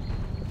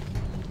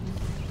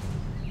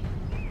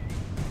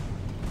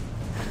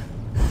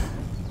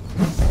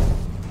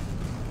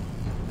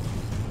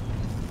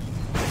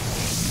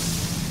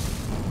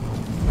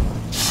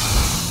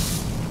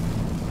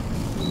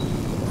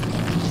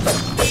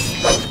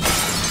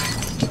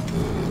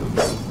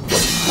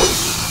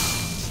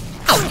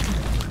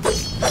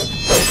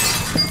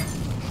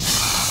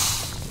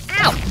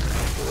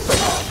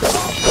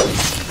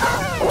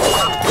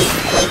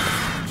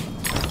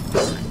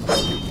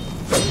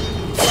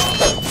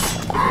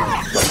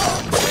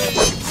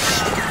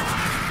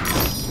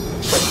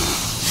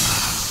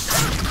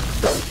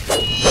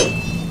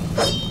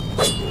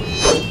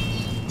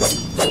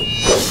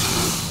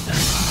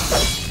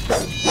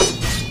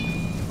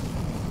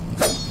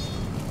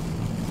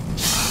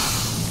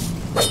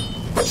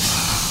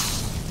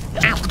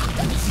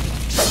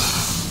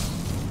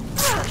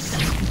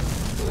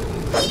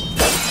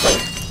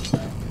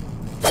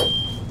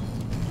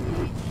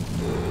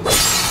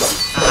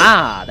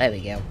 Ah, there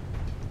we go.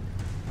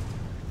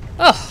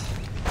 Oh,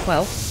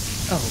 well.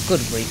 Oh,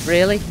 good grief,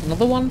 really?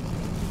 Another one?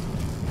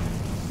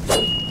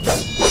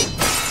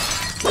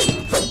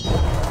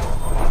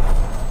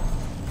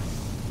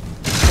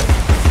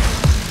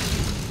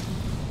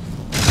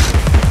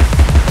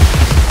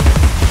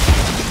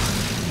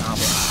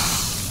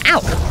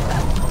 Ow!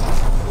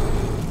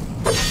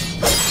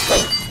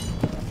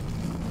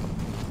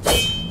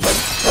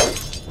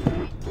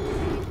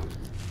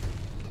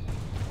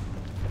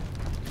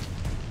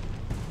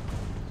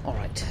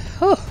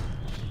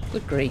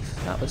 Good grief,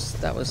 that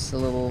was a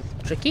little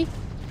tricky,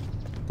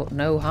 but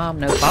no harm,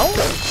 no foul.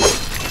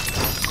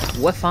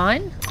 We're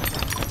fine.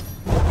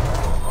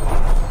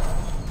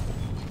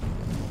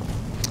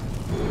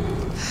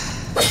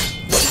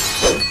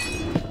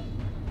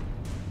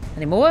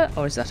 Any more,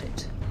 or is that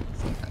it? I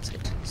think that's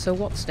it. So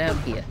what's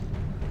down here?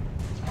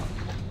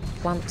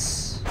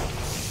 Plants.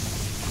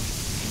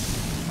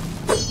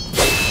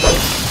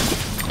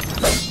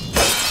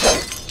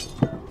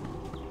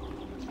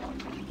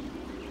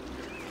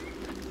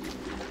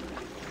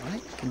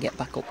 Get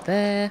back up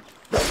there.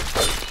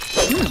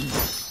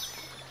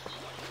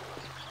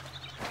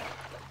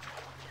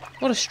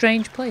 What a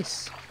strange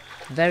place.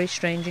 Very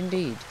strange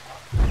indeed.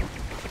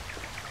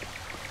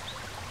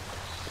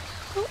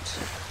 But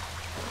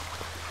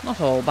not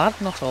all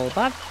bad, not all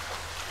bad.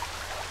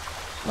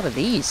 What are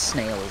these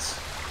snails?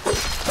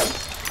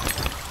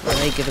 Will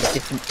they give us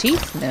different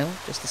teeth? No,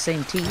 just the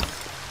same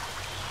teeth.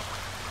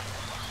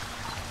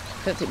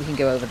 Don't think we can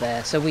go over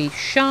there, so we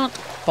shan't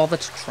bother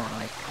to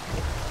try.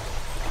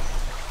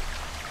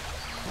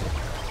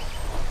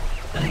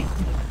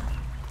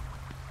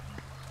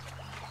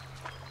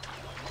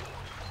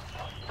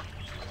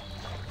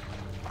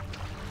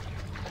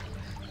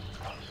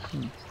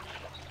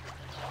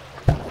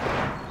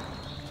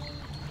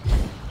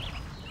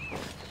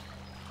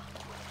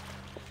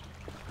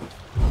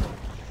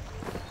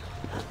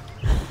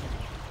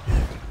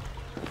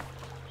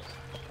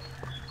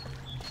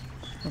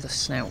 Another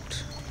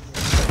snout.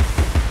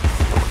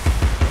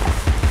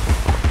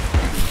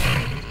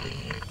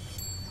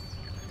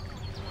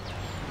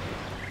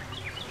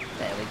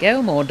 There we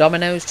go, more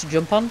dominoes to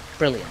jump on.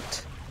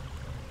 Brilliant.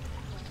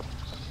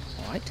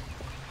 Alright.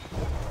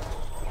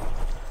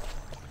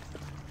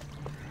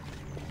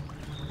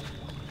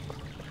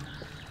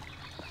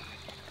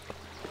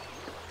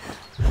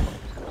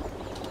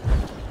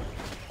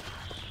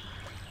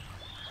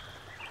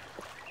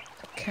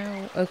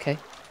 Cow, okay.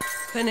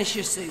 Finish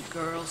your soup,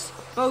 girls.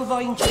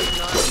 Bovine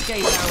juveniles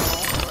gave our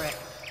all for it.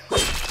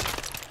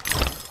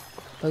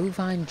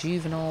 Bovine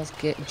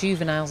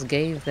juveniles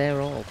gave their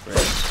all for it.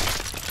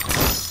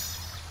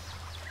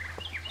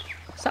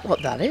 Is that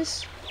what that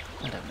is?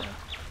 I don't know.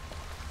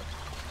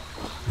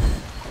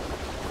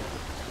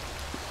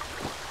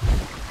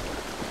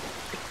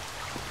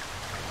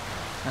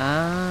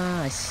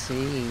 Ah, I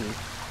see.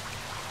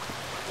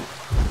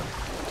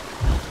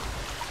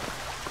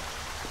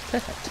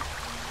 Perfect.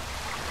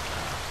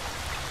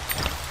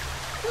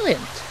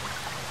 Brilliant.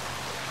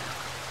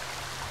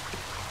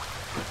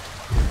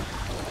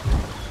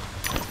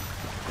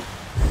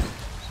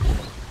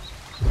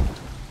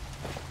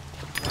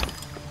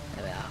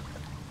 There we are.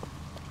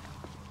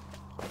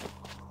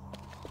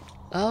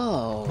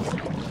 Oh.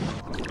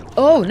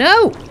 Oh,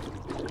 no!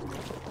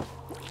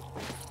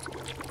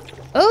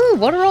 Oh,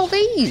 what are all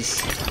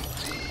these?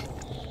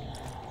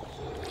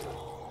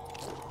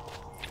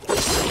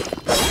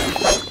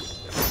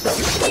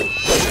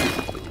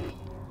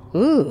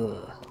 Ooh.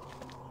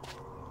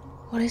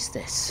 What is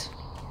this?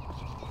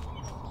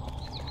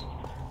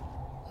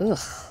 Ugh.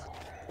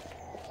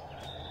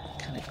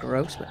 Kind of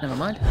gross, but never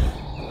mind.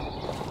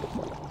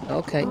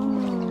 Okay.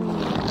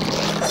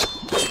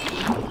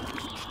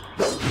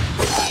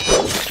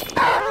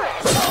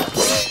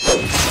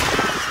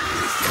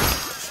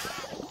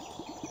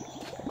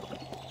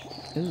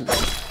 Ooh.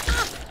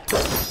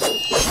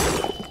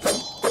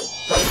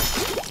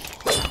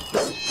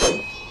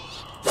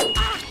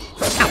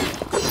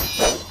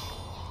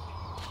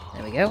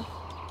 There we go.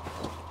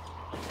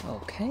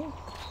 Okay.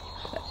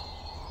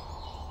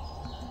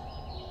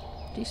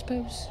 Do you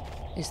suppose...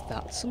 is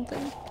that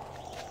something?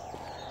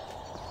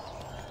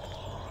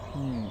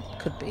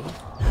 Could be.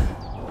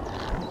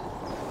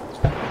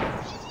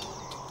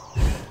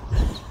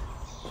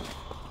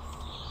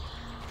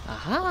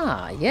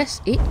 Aha!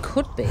 Yes, it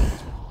could be.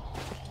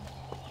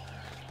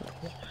 But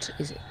what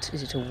is it?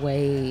 Is it a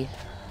way...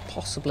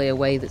 possibly a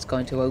way that's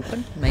going to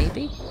open?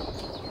 Maybe?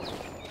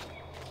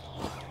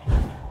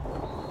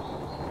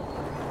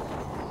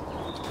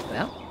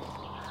 Well...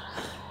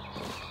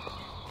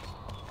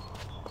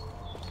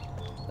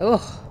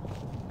 ugh.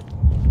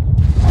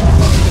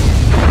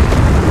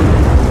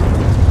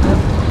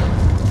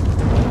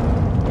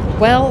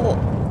 Well,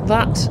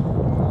 that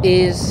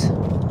is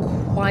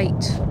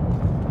quite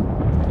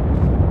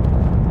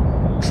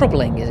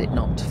troubling, is it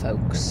not,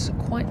 folks?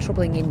 Quite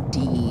troubling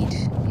indeed,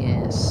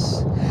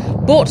 yes.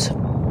 But,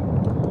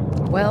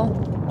 well,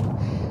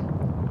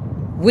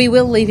 we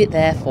will leave it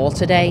there for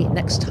today.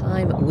 Next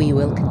time we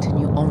will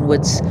continue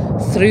onwards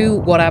through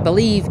what I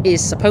believe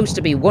is supposed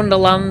to be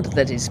Wonderland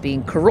that is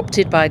being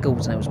corrupted by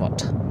God knows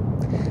what.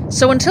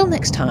 So until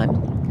next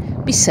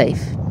time, be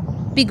safe,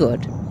 be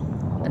good,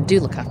 and do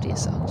look after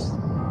yourselves.